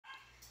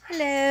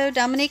Hello,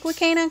 Dominique with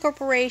Canine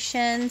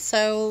Corporation.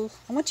 So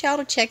I want y'all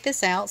to check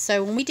this out.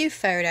 So when we do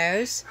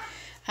photos,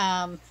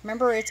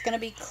 remember it's going to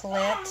be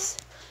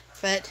clipped,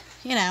 but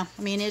you know,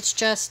 I mean, it's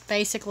just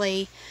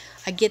basically,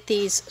 I get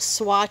these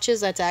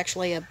swatches. That's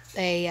actually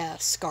a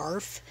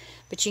scarf,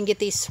 but you can get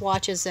these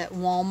swatches at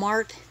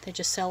Walmart. They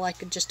just sell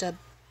like just a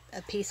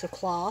piece of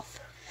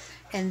cloth.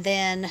 And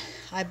then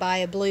I buy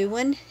a blue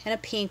one and a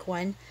pink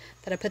one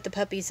that I put the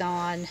puppies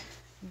on.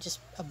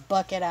 Just a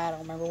bucket, I don't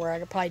remember where, I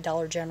could probably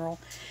Dollar General.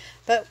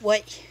 But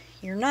what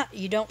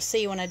you don't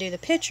see when I do the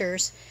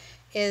pictures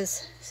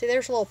is, see,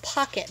 there's a little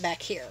pocket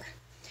back here.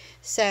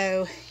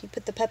 So you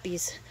put the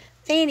puppies'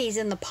 fannies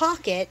in the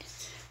pocket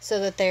so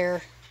that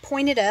they're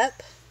pointed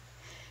up,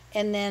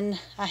 and then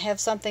I have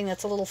something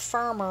that's a little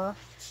firmer.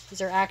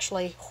 These are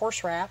actually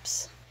horse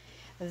wraps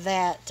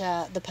that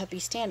the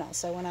puppies stand on.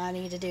 So when I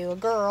need to do a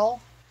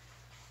girl,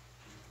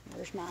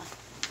 there's my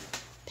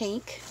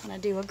pink. When I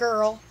do a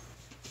girl,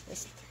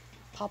 just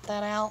pop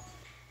that out,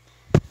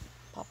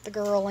 pop the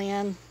girl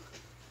in,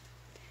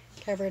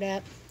 cover it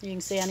up. You can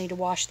see I need to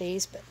wash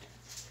these, but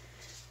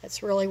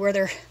that's really where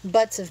their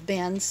butts have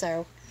been,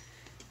 so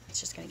it's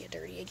just going to get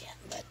dirty again.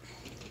 But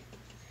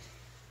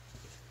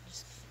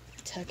just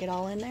tuck it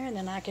all in there, and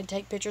then I can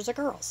take pictures of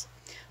girls.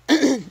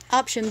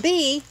 Option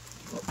B,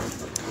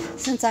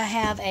 since I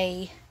have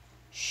a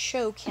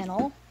show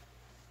kennel,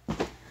 I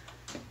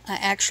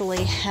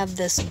actually have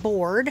this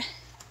board.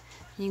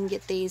 You can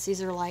get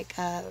these are like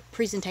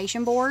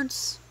presentation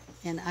boards,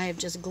 and I have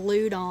just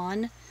glued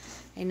on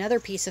another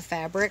piece of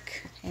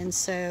fabric. And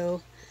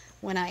so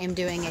when I am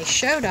doing a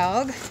show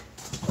dog,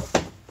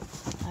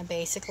 I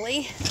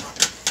basically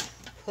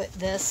put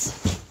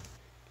this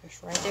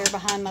just right there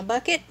behind my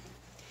bucket.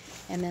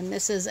 And then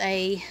this is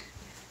a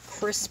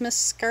Christmas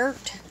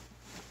skirt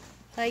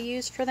that I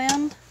use for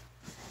them.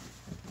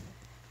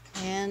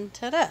 And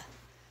ta-da!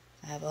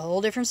 I have a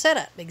whole different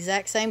setup.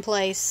 Exact same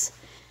place,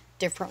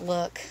 different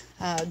look.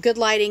 Good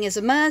lighting is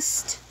a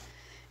must.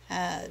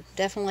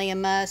 Definitely a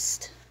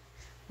must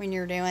when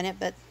you're doing it.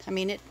 But I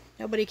mean,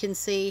 nobody can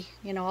see,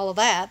 you know, all of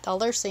that. All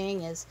they're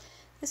seeing is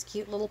this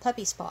cute little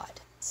puppy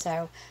spot.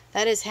 So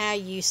that is how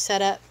you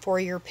set up for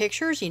your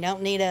pictures. You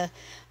don't need a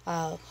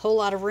whole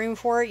lot of room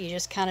for it. You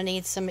just kind of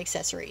need some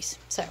accessories.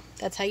 So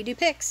that's how you do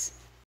pics.